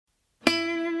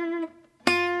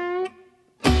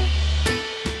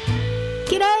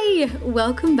Hey,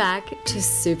 welcome back to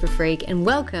Super Freak and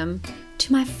welcome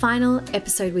to my final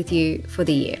episode with you for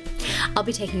the year. I'll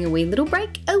be taking a wee little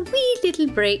break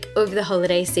over the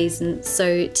holiday season.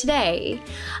 So today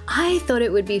I thought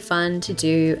it would be fun to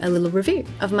do a little review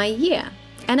of my year.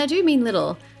 And I do mean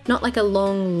little, not like a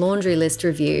long laundry list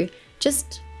review,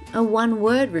 just a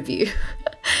one-word review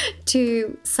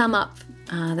to sum up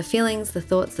the feelings, the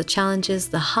thoughts, the challenges,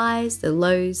 the highs, the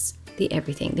lows, the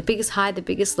everything, the biggest high, the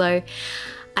biggest low.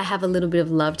 I have a little bit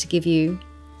of love to give you,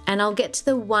 and I'll get to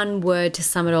the one word to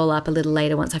sum it all up a little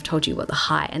later once I've told you what the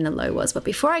high and the low was. But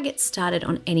before I get started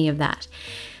on any of that,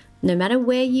 no matter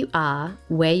where you are,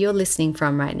 where you're listening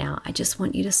from right now, I just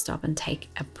want you to stop and take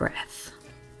a breath.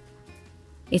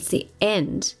 It's the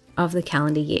end of the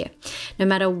calendar year. No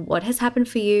matter what has happened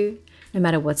for you, no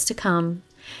matter what's to come,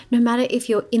 no matter if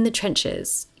you're in the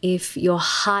trenches, if your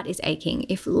heart is aching,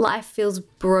 if life feels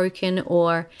broken,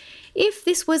 or if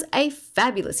this was a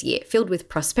fabulous year filled with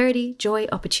prosperity, joy,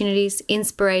 opportunities,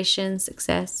 inspiration,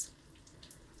 success,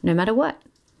 no matter what,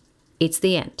 it's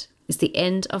the end. It's the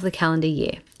end of the calendar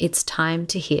year. It's time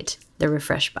to hit the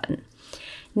refresh button.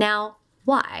 Now,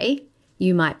 why,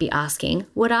 you might be asking,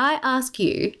 would I ask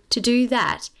you to do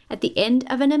that at the end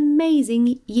of an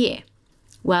amazing year?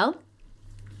 Well,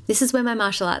 this is where my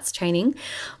martial arts training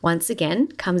once again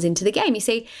comes into the game. You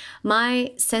see,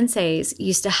 my senseis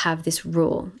used to have this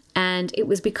rule, and it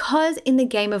was because in the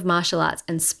game of martial arts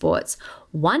and sports,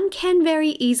 one can very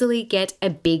easily get a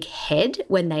big head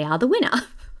when they are the winner.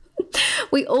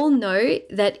 We all know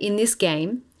that in this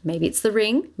game, maybe it's the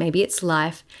ring, maybe it's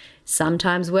life,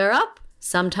 sometimes we're up,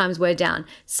 sometimes we're down,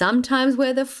 sometimes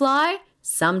we're the fly,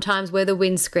 sometimes we're the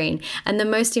windscreen. And the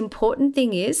most important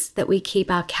thing is that we keep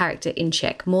our character in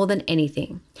check more than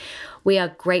anything. We are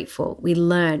grateful, we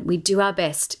learn, we do our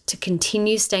best to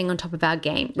continue staying on top of our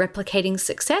game, replicating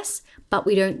success, but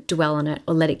we don't dwell on it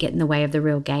or let it get in the way of the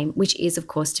real game, which is, of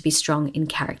course, to be strong in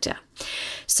character.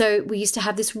 So we used to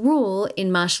have this rule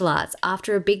in martial arts.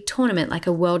 After a big tournament like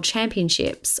a world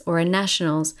championships or a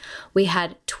nationals, we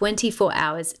had 24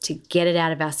 hours to get it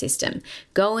out of our system.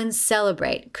 Go and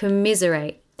celebrate,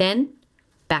 commiserate, then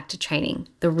back to training,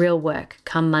 the real work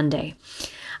come Monday.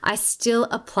 I still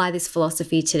apply this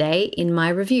philosophy today in my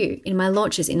review, in my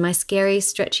launches, in my scary,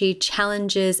 stretchy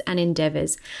challenges and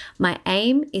endeavors. My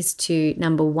aim is to,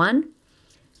 number one,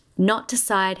 not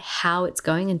decide how it's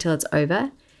going until it's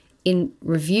over. In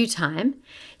review time,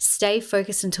 stay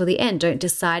focused until the end. Don't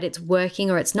decide it's working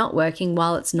or it's not working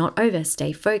while it's not over.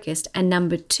 Stay focused. And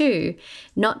number two,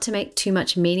 not to make too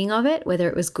much meaning of it, whether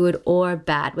it was good or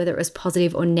bad, whether it was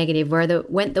positive or negative, whether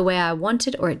it went the way I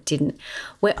wanted or it didn't.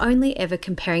 We're only ever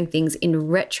comparing things in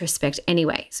retrospect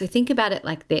anyway. So think about it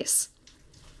like this.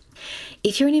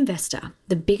 If you're an investor,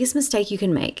 the biggest mistake you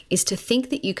can make is to think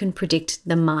that you can predict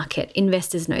the market.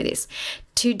 Investors know this.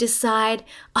 To decide,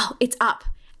 oh, it's up.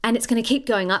 And it's going to keep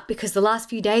going up because the last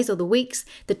few days or the weeks,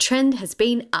 the trend has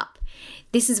been up.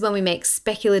 This is when we make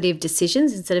speculative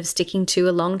decisions instead of sticking to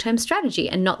a long-term strategy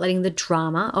and not letting the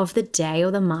drama of the day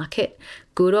or the market,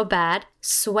 good or bad,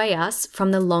 sway us from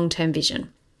the long-term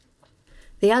vision.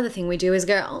 The other thing we do is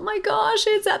go, oh my gosh,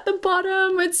 it's at the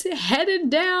bottom, it's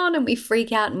headed down, and we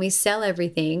freak out and we sell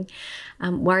everything,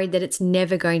 worried that it's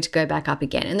never going to go back up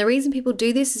again. And the reason people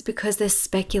do this is because they're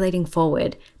speculating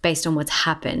forward based on what's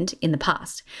happened in the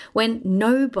past, when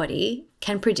nobody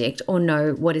can predict or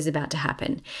know what is about to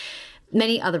happen.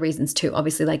 Many other reasons too,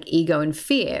 obviously, like ego and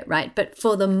fear, right? But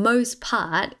for the most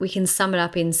part, we can sum it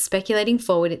up in speculating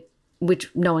forward,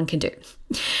 which no one can do.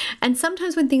 And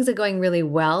sometimes when things are going really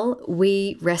well,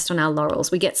 we rest on our laurels.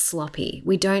 We get sloppy.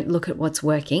 We don't look at what's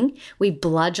working. We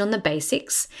bludge on the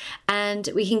basics, and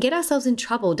we can get ourselves in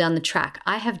trouble down the track.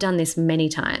 I have done this many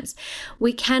times.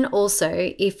 We can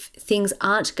also, if things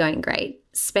aren't going great,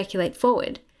 speculate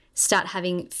forward. Start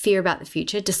having fear about the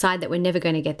future, decide that we're never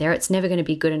going to get there, it's never going to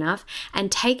be good enough,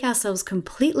 and take ourselves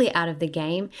completely out of the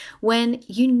game when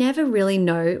you never really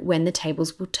know when the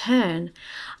tables will turn.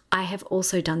 I have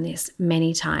also done this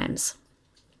many times.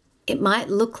 It might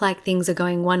look like things are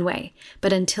going one way,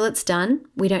 but until it's done,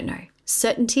 we don't know.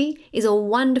 Certainty is a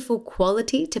wonderful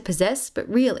quality to possess, but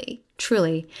really,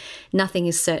 truly, nothing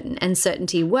is certain. And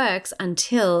certainty works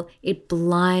until it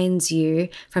blinds you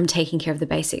from taking care of the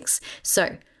basics.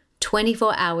 So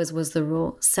 24 hours was the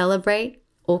rule. Celebrate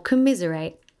or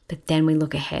commiserate, but then we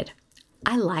look ahead.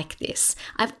 I like this.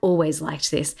 I've always liked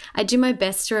this. I do my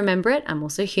best to remember it. I'm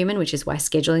also human, which is why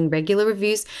scheduling regular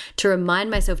reviews to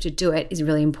remind myself to do it is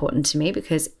really important to me,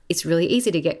 because it's really easy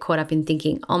to get caught up in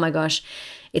thinking, oh my gosh,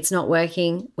 it's not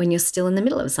working when you're still in the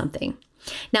middle of something.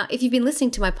 Now, if you've been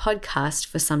listening to my podcast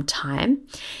for some time,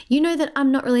 you know that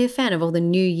I'm not really a fan of all the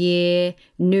new year,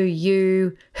 new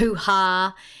you,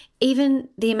 hoo-ha, even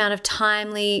the amount of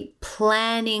timely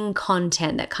planning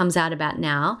content that comes out about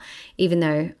now, even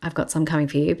though I've got some coming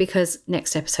for you, because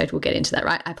next episode we'll get into that,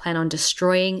 right? I plan on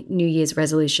destroying New Year's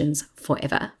resolutions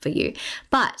forever for you.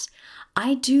 But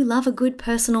I do love a good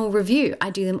personal review.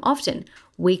 I do them often,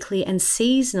 weekly and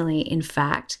seasonally, in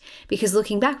fact, because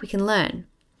looking back, we can learn.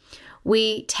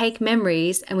 We take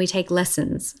memories and we take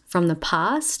lessons from the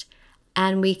past,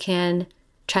 and we can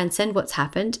transcend what's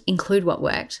happened, include what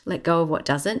worked, let go of what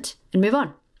doesn't, and move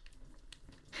on.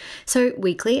 So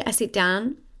weekly, I sit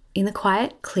down in the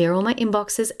quiet, clear all my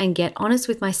inboxes, and get honest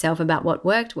with myself about what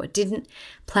worked, what didn't,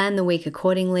 plan the week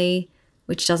accordingly,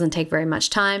 which doesn't take very much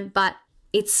time, but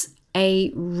it's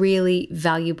a really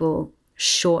valuable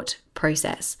short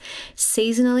process.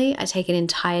 Seasonally, I take an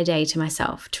entire day to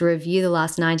myself to review the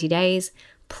last 90 days,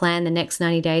 plan the next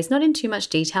 90 days, not in too much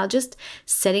detail, just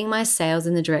setting my sails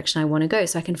in the direction I want to go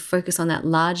so I can focus on that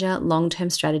larger long-term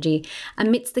strategy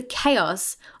amidst the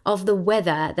chaos of the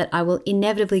weather that I will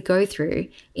inevitably go through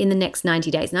in the next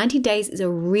 90 days. 90 days is a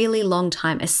really long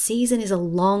time. A season is a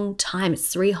long time.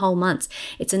 It's 3 whole months.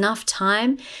 It's enough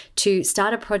time to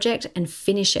start a project and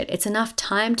finish it. It's enough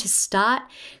time to start,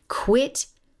 quit,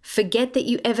 forget that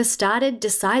you ever started,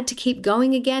 decide to keep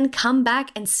going again, come back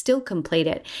and still complete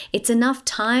it. It's enough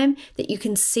time that you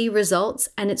can see results,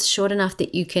 and it's short enough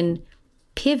that you can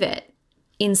pivot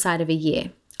inside of a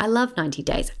year. I love 90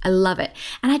 days. I love it.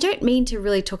 And I don't mean to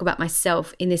really talk about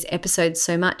myself in this episode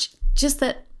so much, just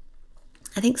that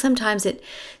I think sometimes it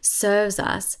serves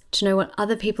us to know what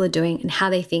other people are doing and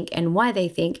how they think and why they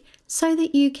think, so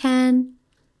that you can,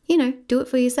 do it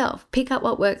for yourself. Pick up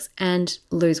what works and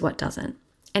lose what doesn't.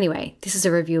 Anyway, this is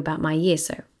a review about my year,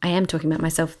 so I am talking about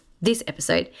myself this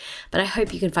episode, but I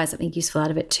hope you can find something useful out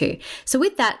of it too. So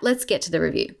with that, let's get to the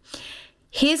review.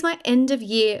 Here's my end of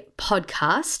year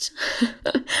podcast,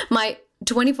 my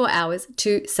 24 hours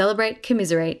to celebrate,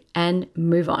 commiserate, and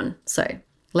move on. So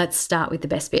let's start with the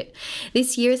best bit.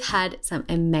 This year has had some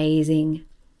amazing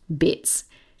bits.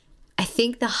 I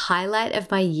think the highlight of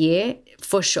my year,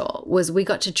 for sure, was we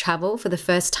got to travel for the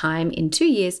first time in 2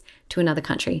 years to another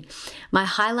country. My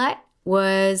highlight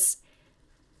was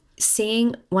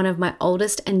seeing one of my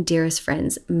oldest and dearest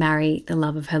friends marry the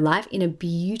love of her life in a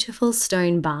beautiful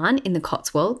stone barn in the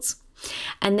Cotswolds,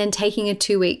 and then taking a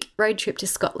 2-week road trip to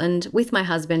Scotland with my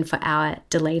husband for our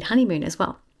delayed honeymoon as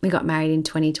well. We got married in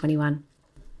 2021.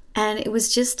 And it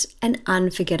was just an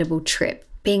unforgettable trip.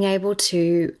 Being able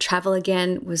to travel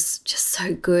again was just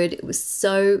so good. It was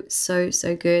so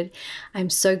good.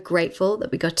 I'm so grateful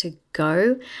that we got to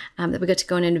go, that we got to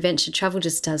go on an adventure. Travel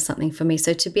just does something for me.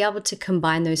 So to be able to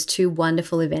combine those 2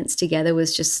 wonderful events together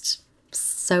was just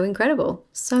so incredible,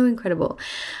 so incredible.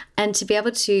 And to be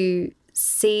able to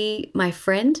see my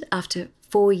friend after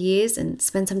 4 years and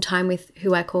spend some time with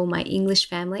who I call my English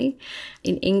family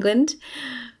in England,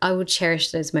 I will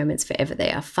cherish those moments forever.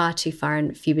 They are far too far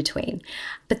and few between.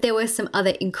 But there were some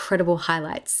other incredible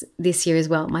highlights this year as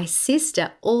well. My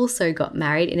sister also got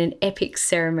married in an epic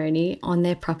ceremony on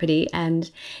their property, and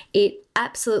it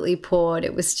absolutely poured.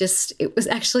 It was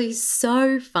actually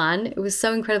so fun. It was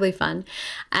so incredibly fun.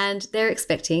 And they're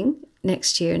expecting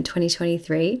next year in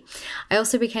 2023. I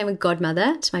also became a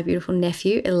godmother to my beautiful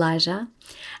nephew, Elijah.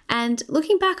 And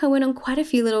looking back, I went on quite a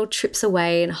few little trips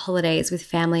away and holidays with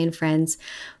family and friends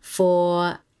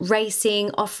for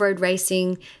racing, off-road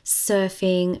racing,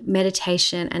 surfing,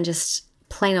 meditation, and just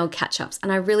plain old catch-ups.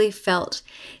 And I really felt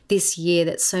this year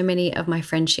that so many of my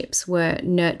friendships were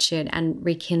nurtured and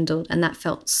rekindled, and that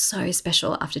felt so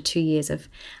special after 2 years of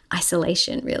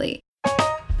isolation, really.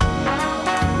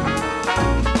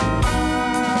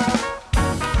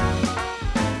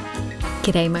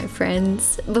 G'day, my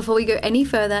friends. Before we go any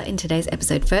further in today's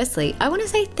episode, firstly, I want to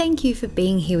say thank you for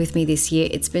being here with me this year.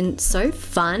 It's been so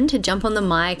fun to jump on the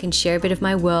mic and share a bit of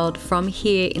my world from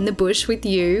here in the bush with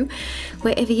you,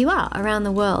 wherever you are around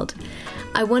the world.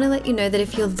 I want to let you know that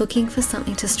if you're looking for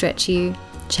something to stretch you,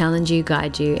 challenge you,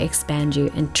 guide you, expand you,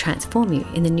 and transform you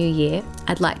in the new year,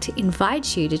 I'd like to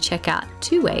invite you to check out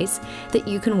 2 ways that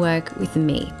you can work with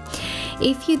me.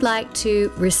 If you'd like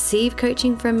to receive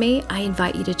coaching from me, I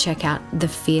invite you to check out The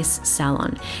Fierce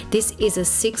Salon. This is a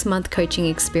 6-month coaching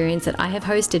experience that I have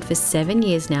hosted for 7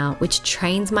 years now, which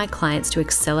trains my clients to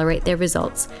accelerate their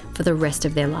results for the rest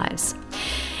of their lives.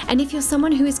 And if you're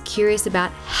someone who is curious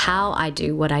about how I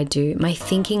do what I do, my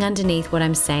thinking underneath what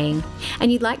I'm saying,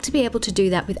 and you'd like to be able to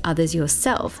do that with others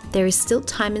yourself, there is still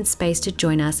time and space to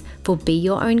join us for Be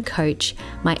Your Own Coach,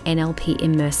 my NLP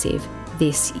Immersive,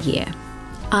 this year.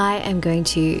 I am going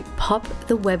to pop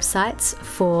the websites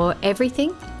for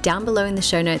everything down below in the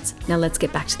show notes. Now let's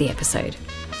get back to the episode.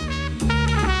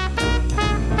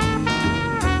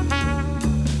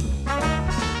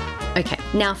 Okay,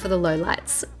 now for the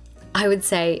lowlights. I would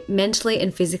say mentally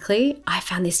and physically, I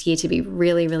found this year to be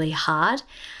really, really hard.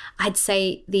 I'd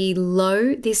say the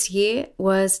low this year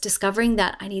was discovering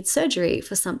that I need surgery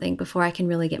for something before I can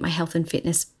really get my health and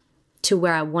fitness to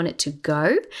where I want it to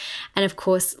go. And of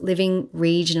course, living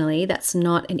regionally, that's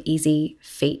not an easy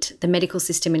feat. The medical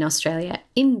system in Australia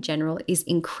in general is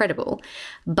incredible.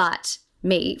 But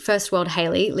me, first world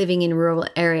Hayley, living in a rural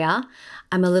area,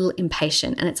 I'm a little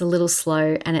impatient and it's a little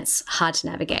slow and it's hard to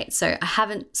navigate. So I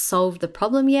haven't solved the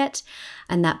problem yet.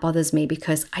 And that bothers me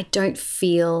because I don't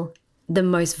feel the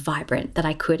most vibrant that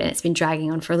I could, and it's been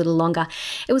dragging on for a little longer.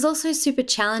 It was also super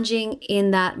challenging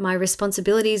in that my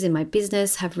responsibilities in my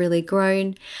business have really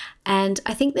grown, and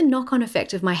I think the knock-on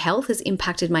effect of my health has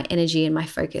impacted my energy and my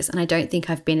focus, and I don't think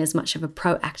I've been as much of a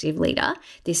proactive leader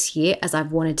this year as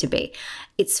I've wanted to be.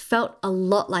 It's felt a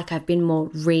lot like I've been more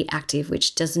reactive,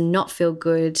 which does not feel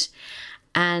good.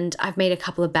 And I've made a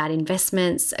couple of bad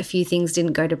investments, a few things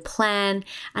didn't go to plan,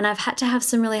 and I've had to have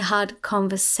some really hard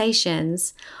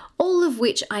conversations, all of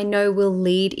which I know will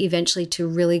lead eventually to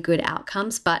really good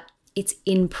outcomes, but it's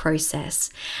in process.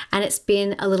 And it's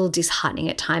been a little disheartening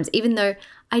at times, even though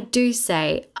I do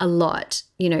say a lot,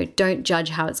 don't judge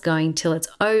how it's going till it's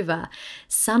over.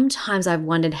 Sometimes I've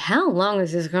wondered, how long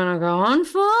is this going to go on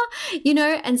for?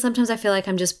 And sometimes I feel like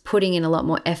I'm just putting in a lot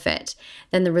more effort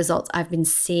than the results I've been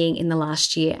seeing in the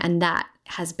last year. And that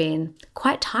has been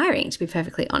quite tiring, to be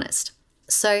perfectly honest.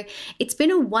 So it's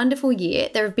been a wonderful year.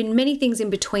 There have been many things in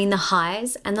between the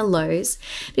highs and the lows.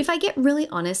 But if I get really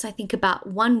honest, I think about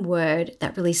one word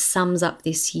that really sums up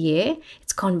this year.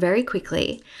 It's gone very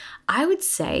quickly. I would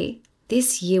say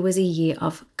this year was a year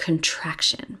of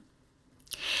contraction.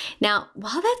 Now,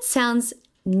 while that sounds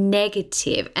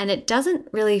negative and it doesn't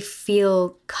really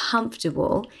feel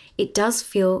comfortable, it does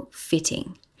feel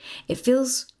fitting. It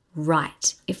feels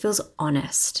right. It feels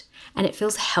honest. And it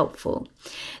feels helpful.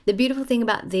 The beautiful thing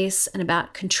about this and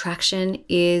about contraction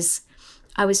is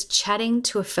I was chatting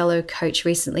to a fellow coach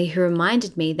recently who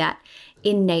reminded me that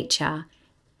in nature,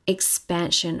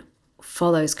 expansion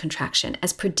follows contraction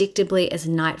as predictably as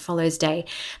night follows day.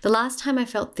 The last time I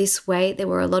felt this way, there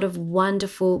were a lot of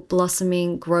wonderful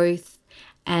blossoming growth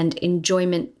and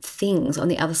enjoyment things on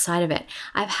the other side of it.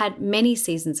 I've had many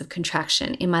seasons of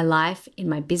contraction in my life, in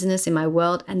my business, in my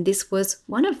world, and this was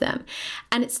one of them.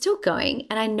 And it's still going.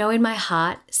 And I know in my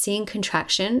heart, seeing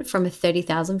contraction from a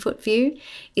 30,000 foot view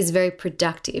is very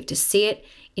productive, to see it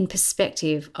in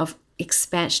perspective of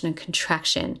expansion and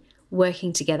contraction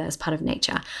working together as part of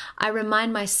nature. I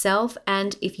remind myself,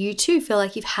 and if you too feel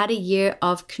like you've had a year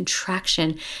of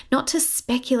contraction, not to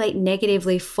speculate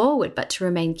negatively forward, but to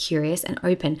remain curious and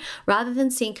open. Rather than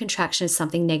seeing contraction as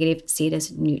something negative, see it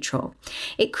as neutral.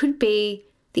 It could be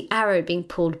the arrow being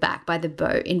pulled back by the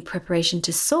bow in preparation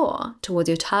to soar towards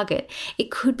your target.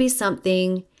 It could be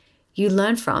something you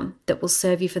learn from that will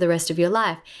serve you for the rest of your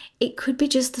life. It could be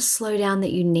just the slowdown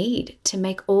that you need to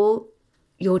make all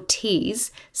your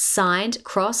T's signed,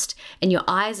 crossed, and your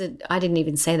I's, I didn't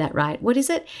even say that right. What is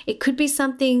it? It could be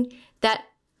something that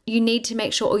you need to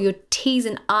make sure all your T's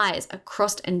and I's are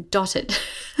crossed and dotted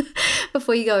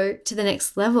before you go to the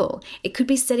next level. It could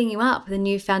be setting you up with a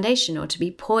new foundation or to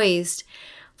be poised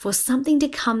for something to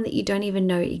come that you don't even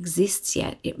know exists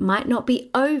yet. It might not be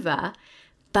over,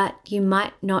 but you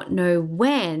might not know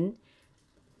when,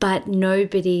 but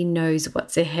nobody knows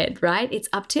what's ahead, right? It's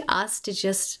up to us to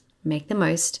just make the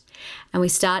most. And we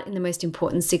start in the most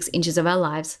important 6 inches of our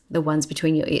lives, the ones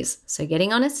between your ears. So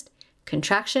getting honest,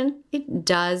 contraction, it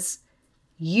does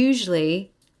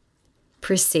usually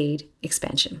precede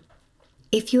expansion.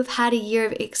 If you have had a year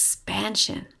of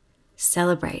expansion,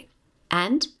 celebrate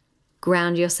and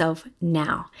ground yourself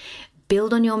now.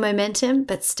 Build on your momentum,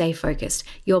 but stay focused.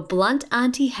 Your blunt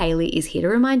Auntie Hayley is here to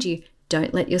remind you,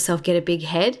 don't let yourself get a big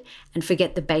head and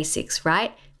forget the basics,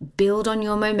 right? Build on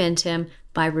your momentum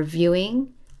by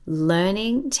reviewing,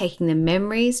 learning, taking the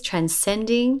memories,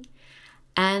 transcending,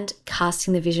 and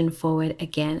casting the vision forward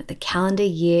again. The calendar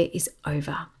year is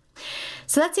over.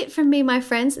 So that's it from me, my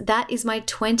friends. That is my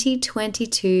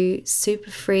 2022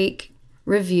 Super Freak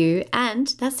review, and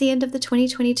that's the end of the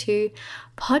 2022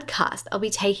 podcast. I'll be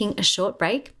taking a short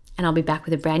break and I'll be back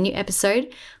with a brand new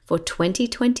episode for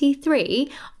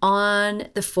 2023 on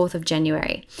the 4th of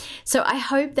January. So I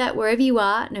hope that wherever you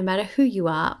are, no matter who you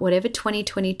are, whatever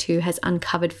 2022 has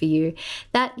uncovered for you,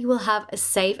 that you will have a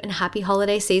safe and happy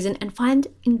holiday season and find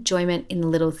enjoyment in the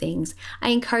little things.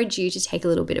 I encourage you to take a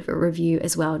little bit of a review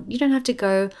as well. You don't have to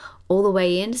go all the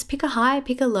way in. Just pick a high,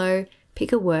 pick a low,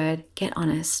 pick a word, get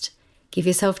honest. Give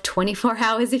yourself 24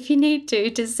 hours if you need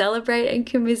to celebrate and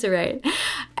commiserate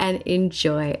and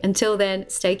enjoy. Until then,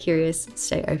 stay curious,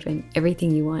 stay open.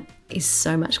 Everything you want is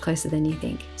so much closer than you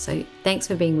think. So thanks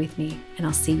for being with me, and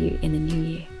I'll see you in the new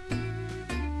year.